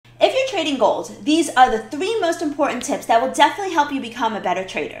trading gold, these are the 3 most important tips that will definitely help you become a better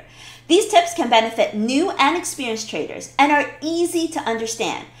trader. These tips can benefit new and experienced traders and are easy to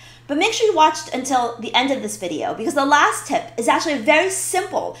understand. But make sure you watch until the end of this video because the last tip is actually a very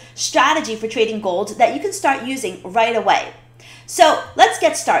simple strategy for trading gold that you can start using right away. So let's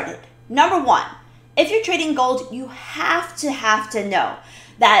get started. Number 1, if you're trading gold, you have to know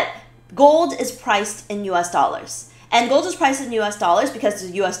that gold is priced in US dollars. And gold is priced in US dollars because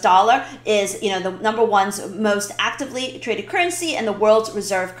the US dollar is, the number 1's most actively traded currency and the world's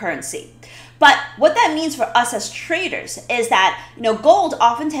reserve currency. But what that means for us as traders is that, gold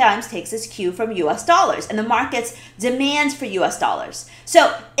oftentimes takes its cue from US dollars and the market's demand for US dollars.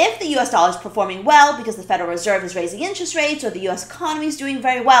 So if the US dollar is performing well because the Federal Reserve is raising interest rates or the US economy is doing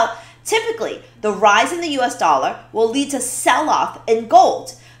very well, typically the rise in the US dollar will lead to sell-off in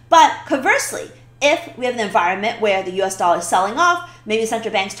gold. But conversely, if we have an environment where the US dollar is selling off, maybe the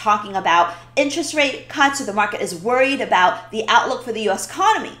central bank's talking about interest rate cuts or the market is worried about the outlook for the US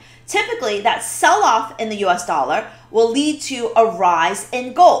economy, typically that sell-off in the US dollar will lead to a rise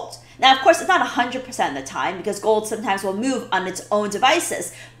in gold. Now, of course, it's not 100% of the time because gold sometimes will move on its own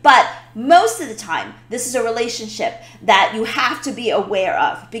devices, but most of the time, this is a relationship that you have to be aware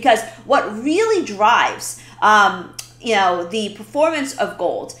of because what really drives the performance of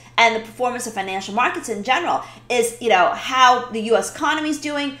gold and the performance of financial markets in general is, how the U.S. economy is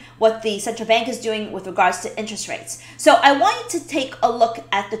doing, what the central bank is doing with regards to interest rates. So I want you to take a look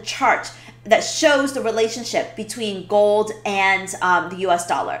at the chart that shows the relationship between gold and the U.S.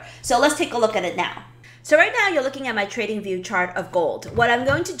 dollar. So let's take a look at it now. So right now you're looking at my trading view chart of gold. What I'm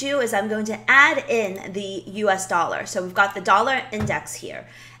going to do is I'm going to add in the US dollar. So we've got the dollar index here.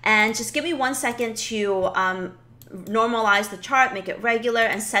 And just give me 1 second to normalize the chart, make it regular,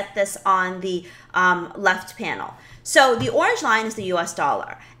 and set this on the left panel. So the orange line is the US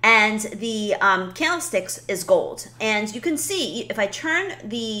dollar, and the candlesticks is gold. And you can see if I turn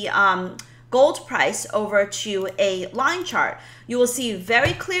the gold price over to a line chart, you will see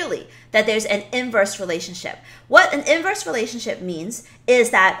very clearly that there's an inverse relationship. What an inverse relationship means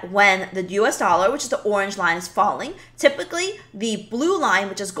is that when the US dollar, which is the orange line, is falling, typically the blue line,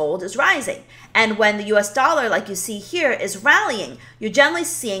 which is gold, is rising. And when the US dollar, like you see here, is rallying, you're generally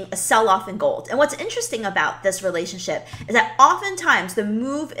seeing a sell-off in gold. And what's interesting about this relationship is that oftentimes the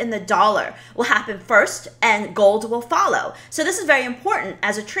move in the dollar will happen first and gold will follow. So this is very important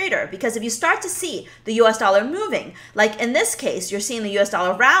as a trader because if you start to see the US dollar moving, like in this case, you're seeing the US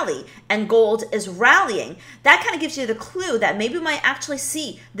dollar rally and gold is rallying, that kind of gives you the clue that maybe we might actually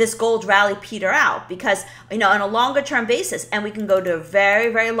see this gold rally peter out because, on a longer term basis, and we can go to a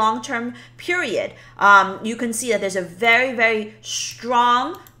very, very long term period, you can see that there's a very, very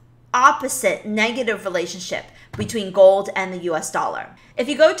strong opposite negative relationship between gold and the US dollar. If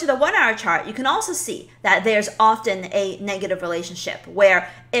you go to the 1-hour chart, you can also see that there's often a negative relationship where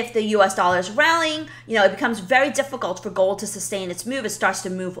if the US dollar is rallying, it becomes very difficult for gold to sustain its move. It starts to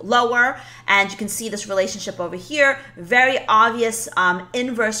move lower, and you can see this relationship over here, very obvious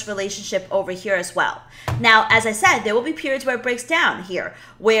inverse relationship over here as well. Now, as I said, there will be periods where it breaks down here,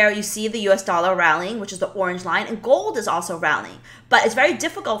 where you see the US dollar rallying, which is the orange line, and gold is also rallying. But it's very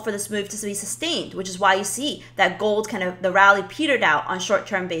difficult for this move to be sustained, which is why you see that gold the rally petered out on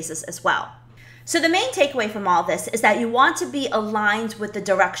short-term basis as well. So the main takeaway from all this is that you want to be aligned with the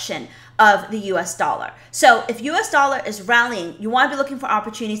direction of the US dollar. So if US dollar is rallying, you want to be looking for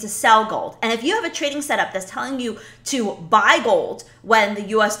opportunities to sell gold. And if you have a trading setup that's telling you to buy gold when the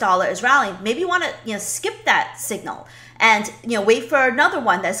US dollar is rallying, maybe you want to skip that signal and wait for another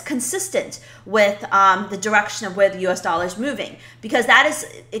one that's consistent with the direction of where the US dollar is moving, because that is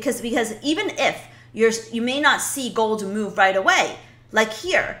because even if you may not see gold move right away, like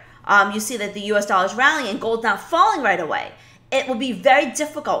here, you see that the US dollar is rallying and gold not falling right away. It will be very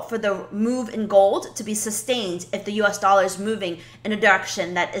difficult for the move in gold to be sustained if the US dollar is moving in a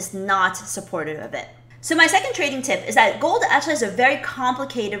direction that is not supportive of it. So my second trading tip is that gold actually has a very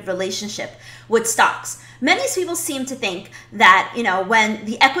complicated relationship with stocks. Many people seem to think that, when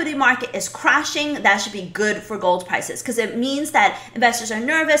the equity market is crashing, that should be good for gold prices because it means that investors are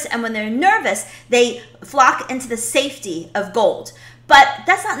nervous, and when they're nervous, they flock into the safety of gold. But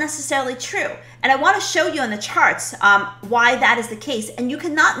that's not necessarily true. And I want to show you on the charts why that is the case. And you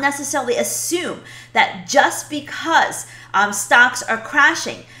cannot necessarily assume that just because stocks are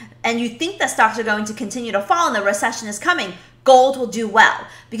crashing and you think that stocks are going to continue to fall and the recession is coming, gold will do well,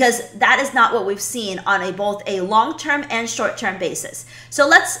 because that is not what we've seen on both a long-term and short-term basis. So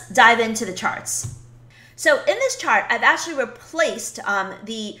let's dive into the charts. So in this chart, I've actually replaced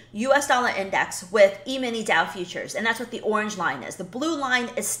the US dollar index with E-mini Dow futures, and that's what the orange line is. The blue line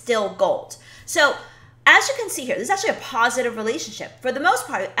is still gold. So as you can see here, this is actually a positive relationship. For the most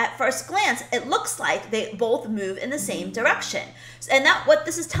part, at first glance, it looks like they both move in the same direction. And that what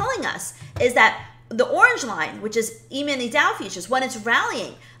this is telling us is that the orange line, which is E-mini Dow futures, when it's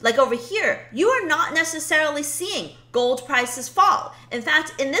rallying, like over here, you are not necessarily seeing gold prices fall. In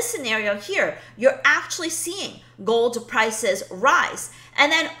fact, in this scenario here, you're actually seeing gold prices rise.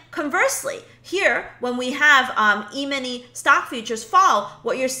 And then conversely, here, when we have E-mini stock futures fall,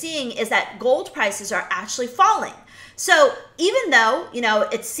 what you're seeing is that gold prices are actually falling. So even though,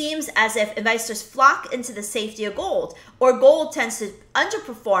 it seems as if investors flock into the safety of gold, or gold tends to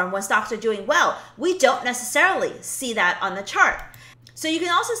underperform when stocks are doing well, we don't necessarily see that on the chart. So you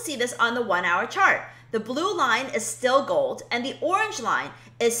can also see this on the 1 hour chart. The blue line is still gold, and the orange line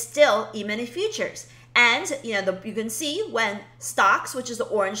is still E-mini futures. And you can see when stocks, which is the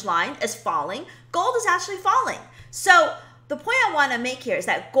orange line, is falling, gold is actually falling. So the point I want to make here is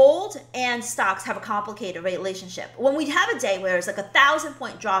that gold and stocks have a complicated relationship. When we have a day where it's like a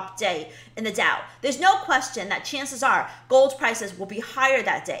 1,000-point drop day in the Dow, there's no question that chances are gold prices will be higher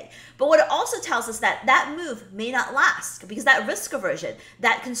that day. But what it also tells us that that move may not last, because that risk aversion,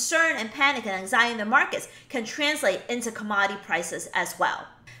 that concern and panic and anxiety in the markets can translate into commodity prices as well.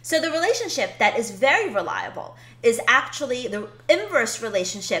 So the relationship that is very reliable is actually the inverse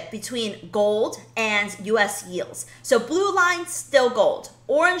relationship between gold and US yields. So blue line, still gold.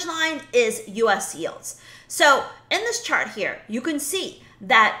 Orange line is US yields. So in this chart here, you can see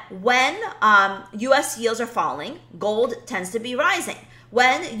that when US yields are falling, gold tends to be rising.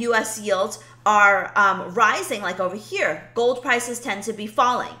 When US yields are rising, like over here, gold prices tend to be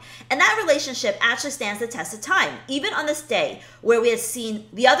falling. And that relationship actually stands the test of time. Even on this day where we had seen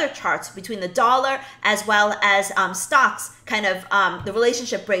the other charts between the dollar as well as stocks kind of the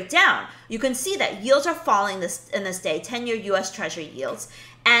relationship break down, you can see that yields are falling in this day, 10-year US Treasury yields,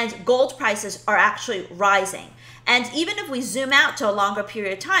 and gold prices are actually rising. And even if we zoom out to a longer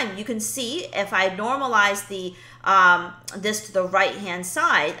period of time, you can see if I normalize the this to the right-hand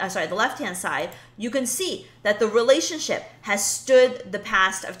side, the left-hand side, you can see that the relationship has stood the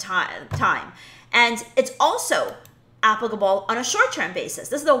past of time. And it's also applicable on a short-term basis.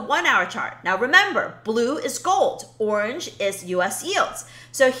 This is the 1 hour chart. Now remember, blue is gold, orange is US yields.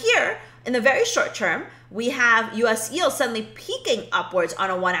 So here, in the very short term, we have US yields suddenly peaking upwards on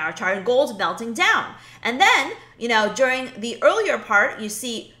a 1 hour chart and gold melting down. And then, during the earlier part, you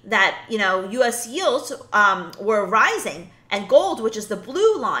see that, US yields were rising and gold, which is the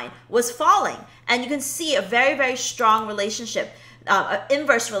blue line, was falling. And you can see a very, very strong relationship,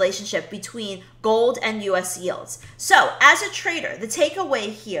 inverse relationship between gold and US yields. So as a trader, the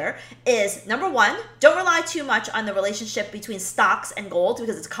takeaway here is, number one, don't rely too much on the relationship between stocks and gold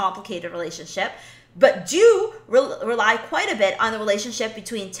because it's a complicated relationship. But do rely quite a bit on the relationship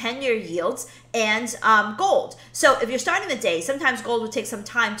between 10-year yields and gold. So if you're starting the day, sometimes gold will take some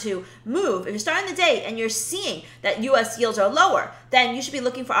time to move. If you're starting the day and you're seeing that US yields are lower, then you should be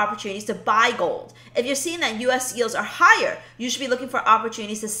looking for opportunities to buy gold. If you're seeing that US yields are higher, you should be looking for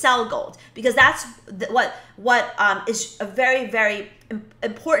opportunities to sell gold, because that's what is a very, very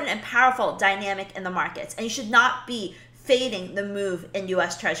important and powerful dynamic in the markets. And you should not be fading the move in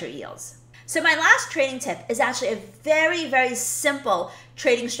US Treasury yields. So my last trading tip is actually a very, very simple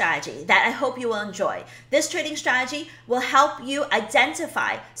trading strategy that I hope you will enjoy. This trading strategy will help you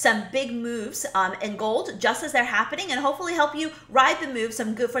identify some big moves in gold just as they're happening, and hopefully help you ride the move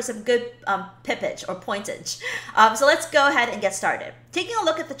for some good pippage or pointage. So let's go ahead and get started. Taking a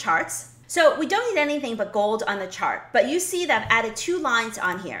look at the charts. So we don't need anything but gold on the chart, but you see that I've added two lines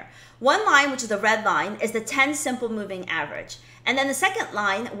on here. One line, which is the red line, is the 10 simple moving average. And then the second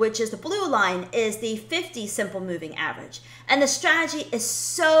line, which is the blue line, is the 50 simple moving average. And the strategy is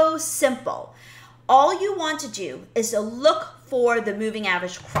so simple. All you want to do is to look for the moving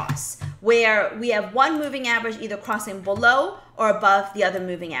average cross, where we have one moving average either crossing below or above the other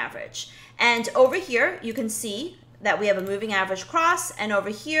moving average. And over here, you can see that we have a moving average cross, and over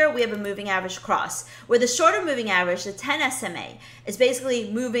here we have a moving average cross, where the shorter moving average, the 10 SMA, is basically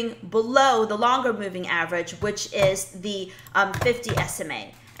moving below the longer moving average, which is the 50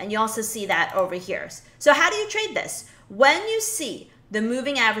 SMA. And you also see that over here. So how do you trade this? When you see the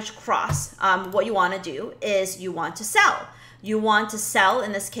moving average cross, what you want to do is you want to sell. You want to sell,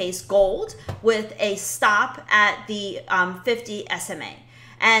 in this case, gold, with a stop at the 50 SMA.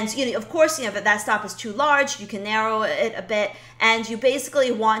 And of course, if that stop is too large, you can narrow it a bit, and you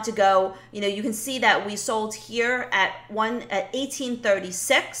basically want to go. You can see that we sold here at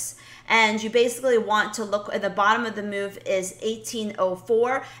 1836, and you basically want to look at the bottom of the move is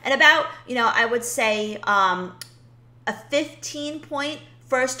 1804, and about, I would say a 15-point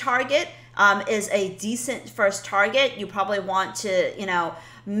first target is a decent first target. You probably want to,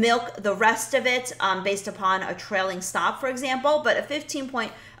 milk the rest of it based upon a trailing stop, for example, but a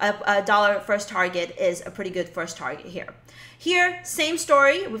 15-point dollar first target is a pretty good first target here. Here, same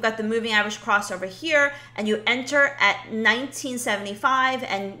story. We've got the moving average cross over here, and you enter at 1975,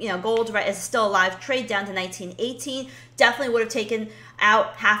 and gold is still a live trade down to 1918. Definitely would have taken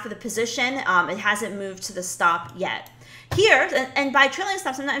out half of the position. It hasn't moved to the stop yet. Here, and by trailing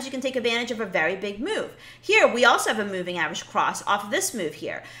stop, sometimes you can take advantage of a very big move. Here, we also have a moving average cross off of this move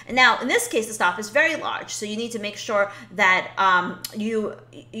here. And now, in this case, the stop is very large, so you need to make sure that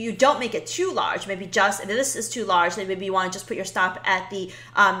you don't make it too large. Maybe just, if this is too large, then maybe you want to just put your stop at the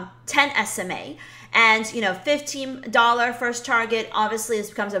 10 SMA. And, $15 first target, obviously this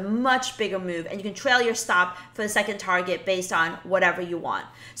becomes a much bigger move, and you can trail your stop for the second target based on whatever you want.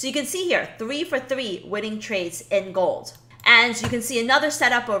 So you can see here, 3 for 3 winning trades in gold. And you can see another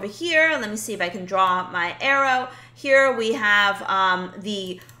setup over here. Let me see if I can draw my arrow. Here we have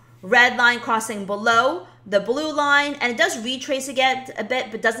the red line crossing below the blue line, and it does retrace again a bit,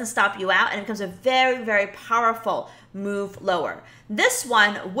 but doesn't stop you out, and it becomes a very, very powerful move lower. This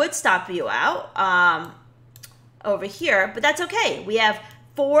one would stop you out over here, but that's okay. We have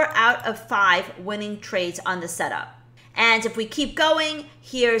 4 out of 5 winning trades on the setup. And if we keep going,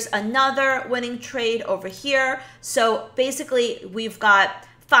 here's another winning trade over here. So basically, we've got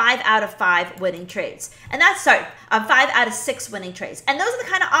 5 out of 5 winning trades. And that's, 5 out of 6 winning trades. And those are the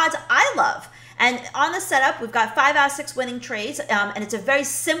kind of odds I love. And on the setup, we've got 5 out of 6 winning trades. And it's a very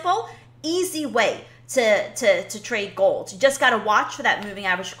simple, easy way to trade gold. You just got to watch for that moving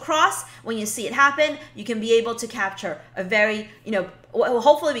average cross. When you see it happen, you can be able to capture a very, will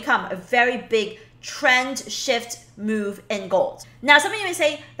hopefully become a very big trend shift move in gold. Now, some of you may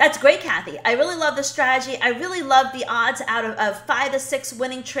say, that's great, Kathy. I really love the strategy. I really love the odds out of 5 to 6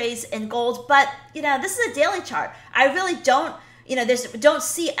 winning trades in gold. But, this is a daily chart. I really don't, don't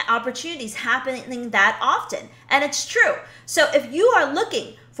see opportunities happening that often. And it's true. So if you are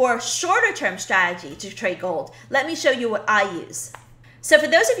looking for a shorter term strategy to trade gold, let me show you what I use. So for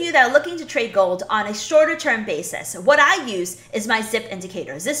those of you that are looking to trade gold on a shorter term basis, what I use is my zip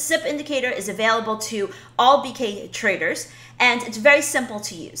indicators. This zip indicator is available to all BK traders, and it's very simple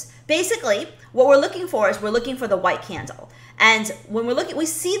to use. Basically, what we're looking for is we're looking for the white candle. And when we're looking, we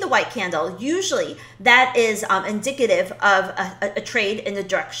see the white candle, usually that is indicative of a trade in the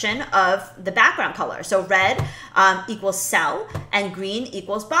direction of the background color. So red equals sell and green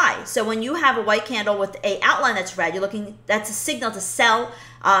equals buy. So when you have a white candle with a outline that's red, you're looking, that's a signal to sell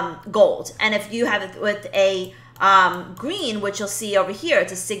gold. And if you have it with a green, which you'll see over here,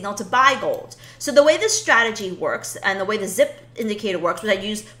 it's a signal to buy gold. So the way this strategy works and the way the zip indicator works, which I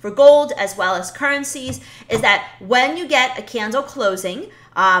use for gold as well as currencies, is that when you get a candle closing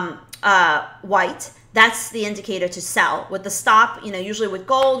white, that's the indicator to sell. With the stop, usually with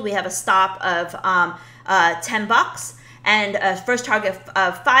gold, we have a stop of $10 and a first target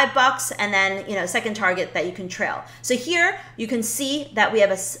of $5, and then second target that you can trail. So here you can see that we have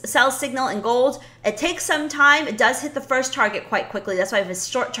a sell signal in gold. It takes some time. It does hit the first target quite quickly. That's why I have a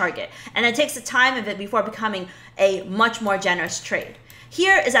short target, and it takes the time of it before becoming a much more generous trade.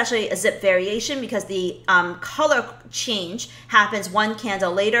 Here is actually a zip variation because the color change happens one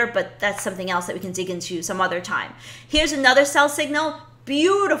candle later, but that's something else that we can dig into some other time. Here's another sell signal.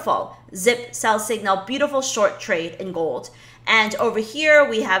 Beautiful zip sell signal, beautiful short trade in gold. And over here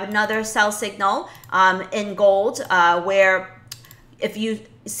we have another sell signal in gold where if you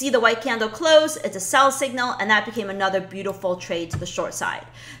see the white candle close, it's a sell signal, and that became another beautiful trade to the short side.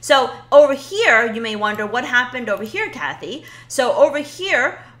 So over here, you may wonder what happened over here, Kathy. So over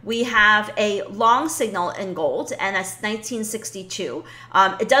here, we have a long signal in gold, and that's 1962.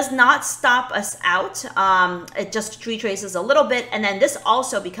 It does not stop us out. It just retraces a little bit, and then this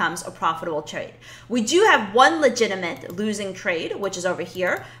also becomes a profitable trade. We do have one legitimate losing trade, which is over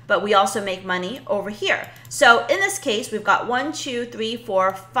here, but we also make money over here. So in this case, we've got 1, 2, 3,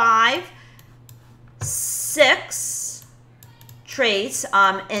 4, 5, 6 trades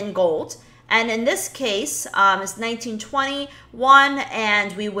in gold. And in this case, it's 1921,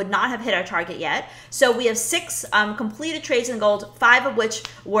 and we would not have hit our target yet. So we have 6 completed trades in gold, 5 of which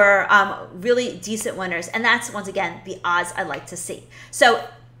were really decent winners. And that's, once again, the odds I like to see. So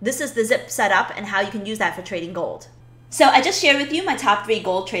this is the zip setup and how you can use that for trading gold. So I just shared with you my top 3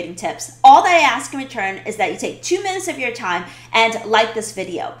 gold trading tips. All that I ask in return is that you take 2 minutes of your time and like this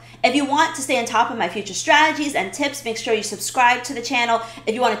video. If you want to stay on top of my future strategies and tips, make sure you subscribe to the channel.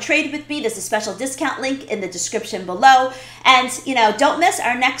 If you want to trade with me, there's a special discount link in the description below. And don't miss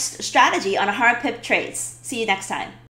our next strategy on 100 pip trades. See you next time.